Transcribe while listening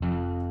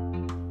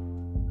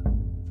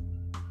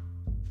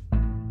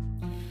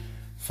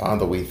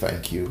Father, we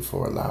thank you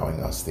for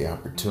allowing us the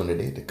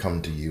opportunity to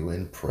come to you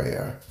in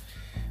prayer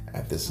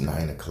at this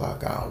 9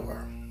 o'clock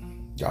hour.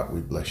 God, we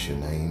bless your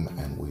name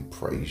and we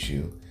praise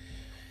you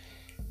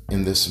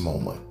in this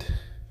moment.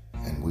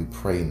 And we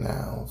pray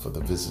now for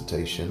the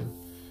visitation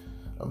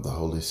of the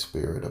Holy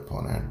Spirit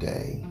upon our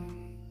day,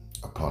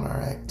 upon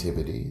our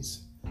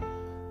activities,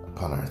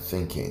 upon our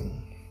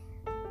thinking.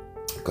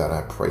 God,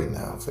 I pray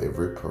now for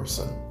every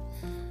person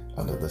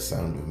under the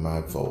sound of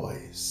my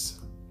voice,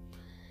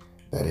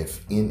 that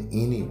if in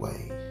any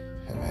way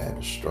have had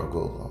a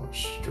struggle or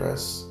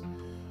stress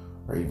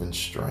or even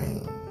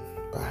strain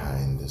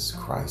behind this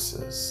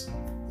crisis,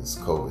 this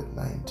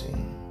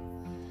COVID-19,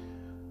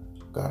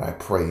 God, I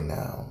pray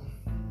now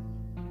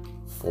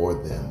for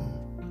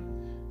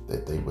them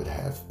that they would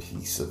have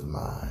peace of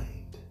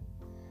mind.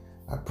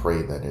 I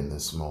pray that in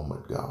this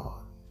moment,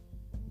 God,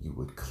 you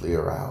would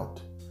clear out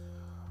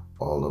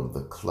all of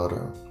the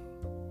clutter,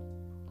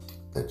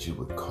 that you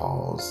would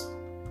cause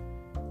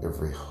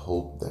every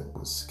hope that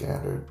was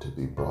scattered to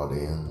be brought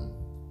in,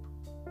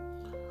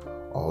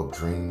 all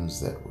dreams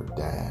that were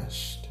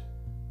dashed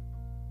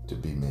to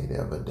be made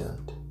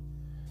evident.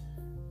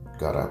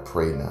 God, I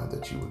pray now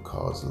that you would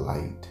cause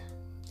light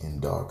in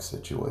dark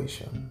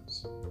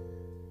situations.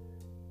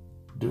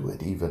 Do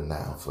it even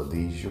now for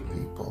these your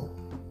people.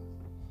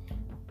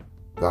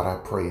 God, I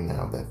pray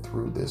now that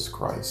through this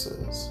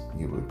crisis,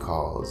 you would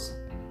cause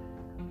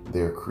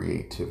their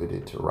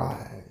creativity to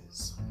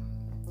rise,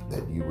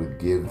 that you would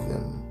give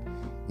them,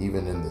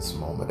 even in this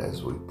moment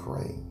as we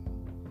pray,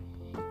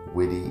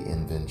 witty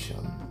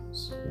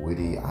inventions,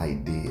 witty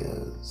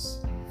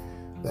ideas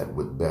that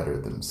would better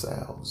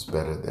themselves,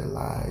 better their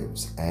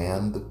lives,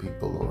 and the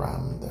people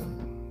around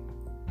them.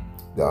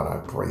 God, I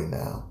pray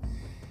now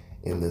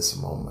in this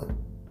moment,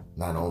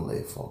 not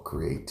only for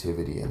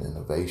creativity and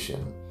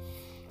innovation,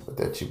 but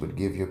that you would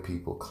give your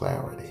people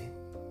clarity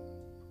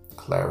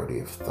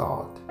of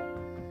thought,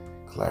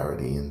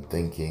 clarity in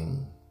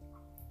thinking,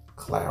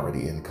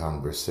 clarity in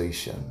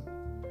conversation,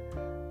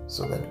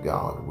 so that,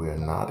 God, we're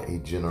not a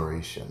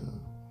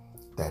generation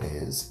that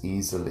is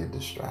easily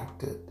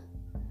distracted,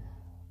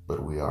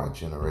 but we are a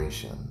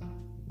generation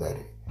that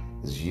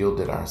has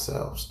yielded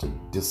ourselves to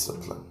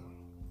disciplined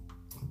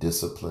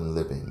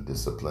living,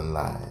 disciplined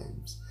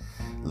lives,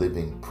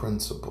 living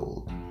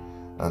principled,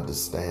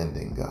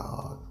 understanding,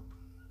 God,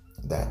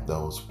 that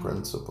those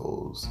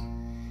principles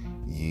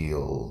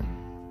yield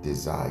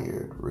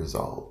desired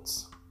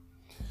results.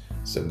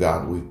 So,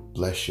 God, we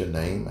bless your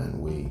name and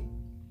we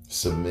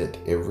submit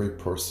every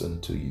person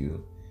to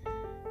you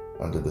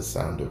under the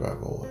sound of our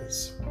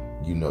voice.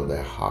 You know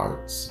their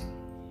hearts.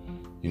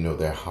 You know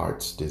their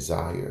heart's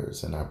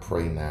desires. And I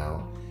pray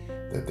now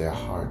that their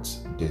heart's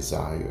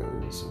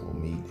desires will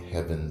meet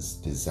heaven's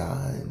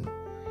design,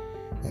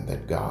 and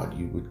that, God,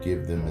 you would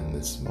give them in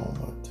this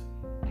moment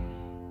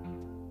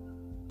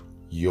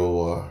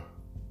your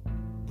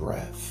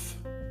breath.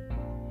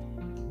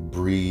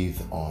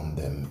 Breathe on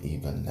them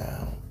even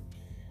now.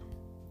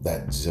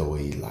 That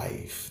Zoe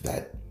life,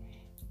 that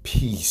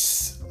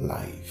peace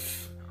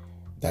life,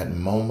 that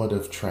moment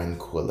of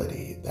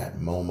tranquility,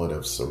 that moment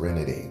of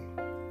serenity,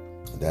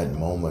 that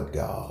moment,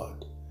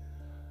 God,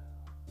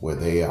 where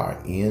they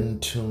are in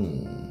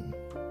tune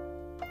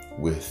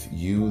with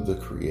you, the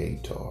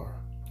Creator,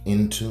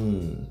 in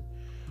tune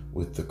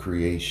with the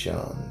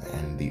creation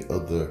and the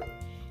other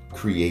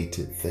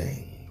created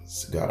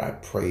things. God, I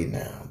pray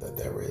now that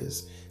there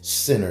is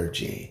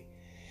synergy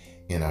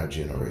in our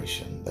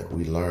generation, that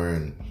we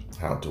learn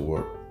how to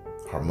work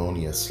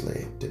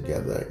harmoniously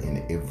together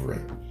in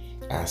every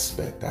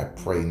aspect. I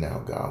pray now,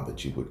 God,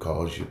 that you would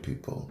cause your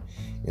people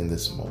in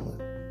this moment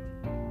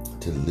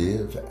to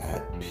live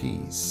at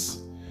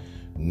peace,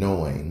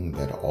 knowing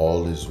that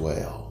all is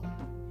well,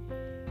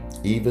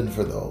 even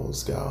for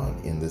those,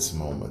 God, in this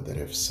moment that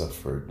have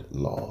suffered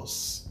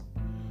loss,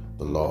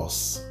 the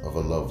loss of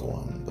a loved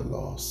one, the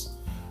loss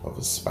of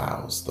a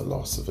spouse, the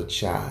loss of a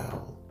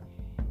child,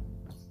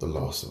 the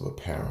loss of a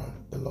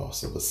parent, the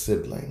loss of a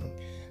sibling.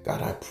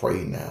 God, I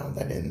pray now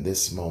that in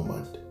this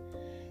moment,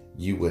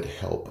 you would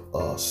help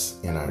us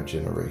in our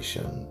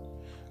generation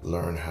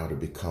learn how to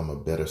become a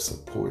better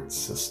support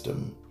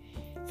system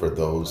for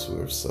those who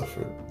have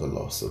suffered the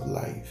loss of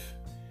life.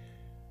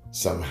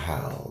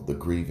 Somehow, the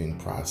grieving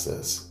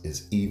process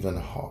is even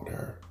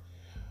harder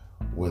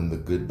when the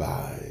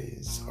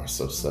goodbyes are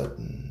so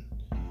sudden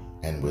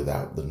and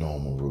without the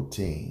normal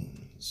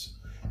routines.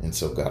 And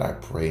so, God, I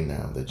pray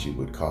now that you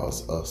would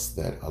cause us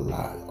that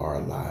are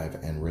alive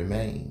and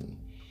remain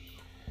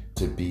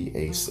to be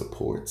a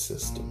support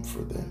system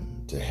for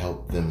them, to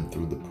help them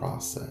through the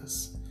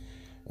process.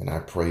 And I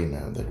pray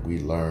now that we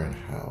learn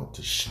how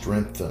to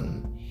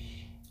strengthen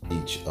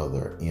each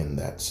other in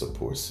that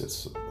support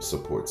system,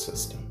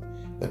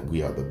 that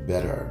we are the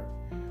better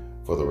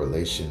for the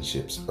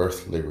relationships,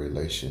 earthly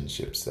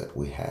relationships that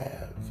we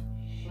have.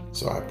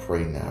 So I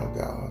pray now,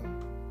 God,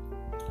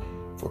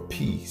 for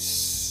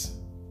peace.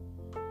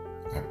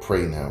 I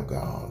pray now,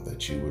 God,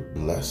 that you would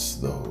bless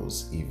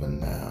those even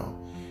now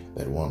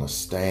that want to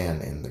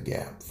stand in the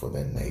gap for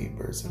their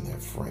neighbors and their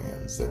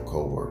friends, their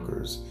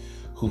co-workers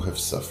who have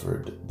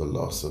suffered the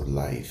loss of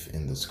life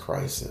in this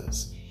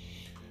crisis.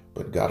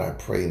 But God, I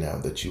pray now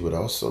that you would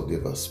also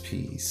give us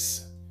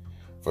peace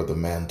for the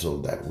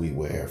mantle that we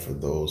wear for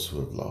those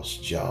who have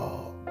lost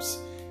jobs,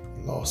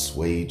 lost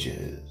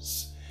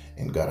wages.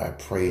 And God, I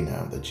pray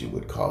now that you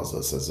would cause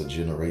us as a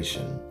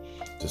generation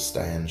to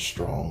stand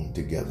strong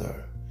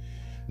together,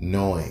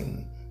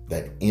 knowing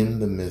that in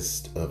the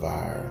midst of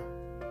our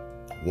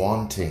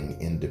wanting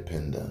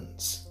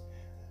independence,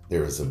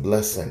 there is a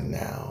blessing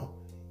now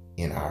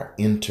in our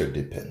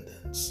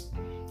interdependence,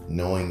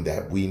 knowing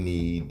that we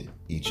need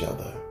each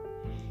other.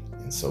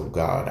 And so,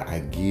 God, I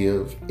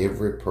give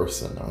every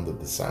person under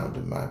the sound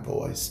of my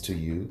voice to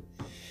you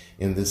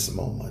in this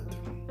moment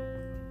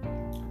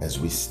as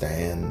we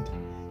stand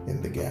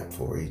in the gap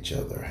for each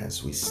other,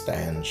 as we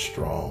stand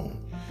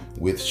strong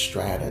with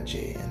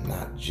strategy, and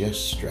not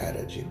just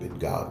strategy, but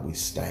God, we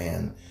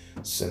stand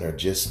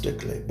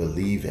synergistically,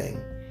 believing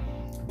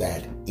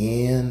that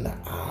in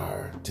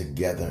our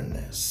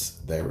togetherness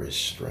there is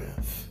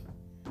strength.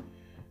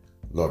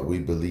 Lord, we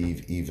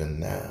believe even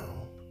now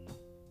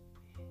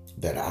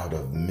that out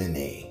of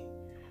many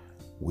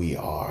we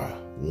are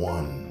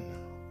one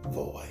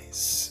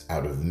voice.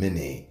 Out of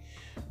many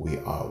we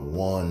are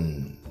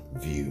one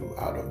view.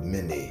 Out of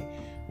many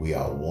we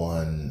are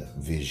one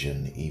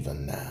vision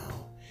even now.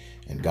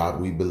 And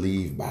God, we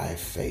believe by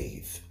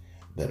faith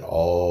that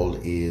all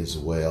is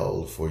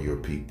well for your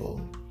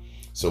people.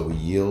 So we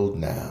yield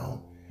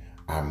now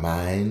our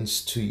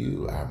minds to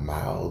you, our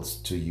mouths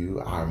to you,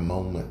 our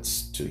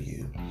moments to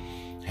you.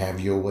 Have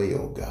your way,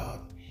 oh God,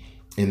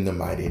 in the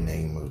mighty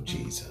name of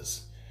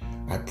Jesus.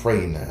 I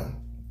pray now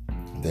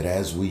that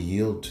as we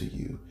yield to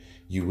you,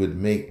 you would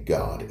make,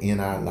 God, in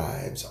our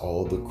lives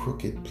all the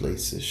crooked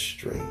places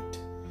straight,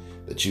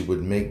 that you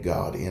would make,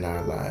 God, in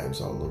our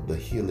lives all of the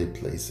hilly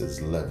places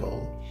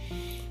level,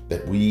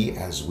 that we,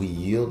 as we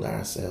yield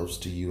ourselves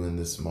to you in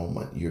this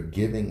moment, you're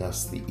giving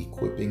us the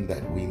equipping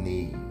that we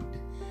need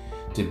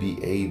to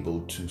be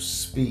able to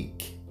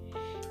speak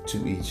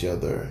to each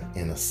other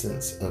in a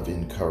sense of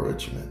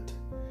encouragement,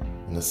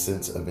 in a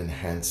sense of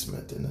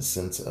enhancement, in a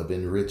sense of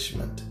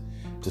enrichment,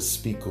 to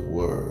speak a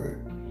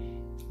word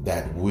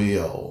that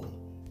will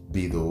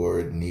be the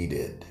word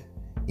needed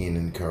in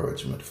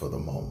encouragement for the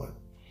moment.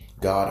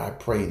 God, I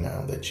pray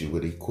now that you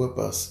would equip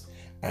us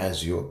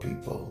as your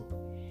people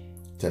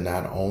to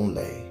not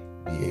only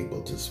be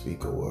able to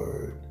speak a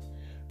word,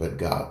 but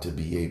God, to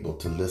be able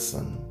to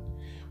listen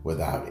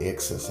without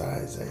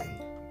exercising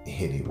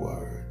any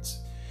words,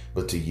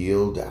 but to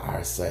yield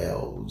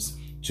ourselves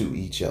to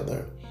each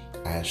other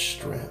as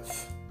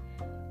strength.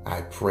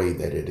 I pray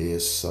that it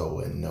is so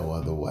and no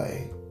other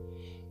way.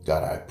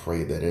 God, I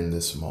pray that in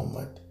this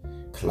moment,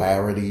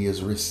 clarity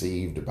is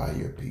received by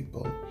your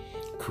people.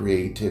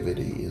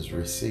 Creativity is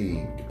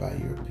received by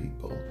your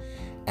people.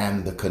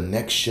 And the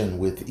connection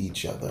with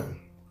each other,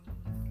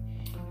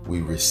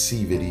 we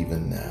receive it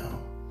even now.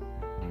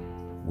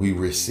 We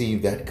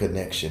receive that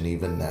connection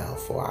even now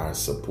for our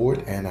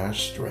support and our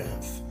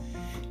strength.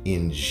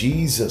 In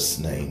Jesus'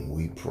 name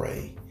we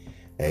pray.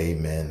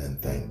 Amen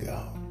and thank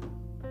God.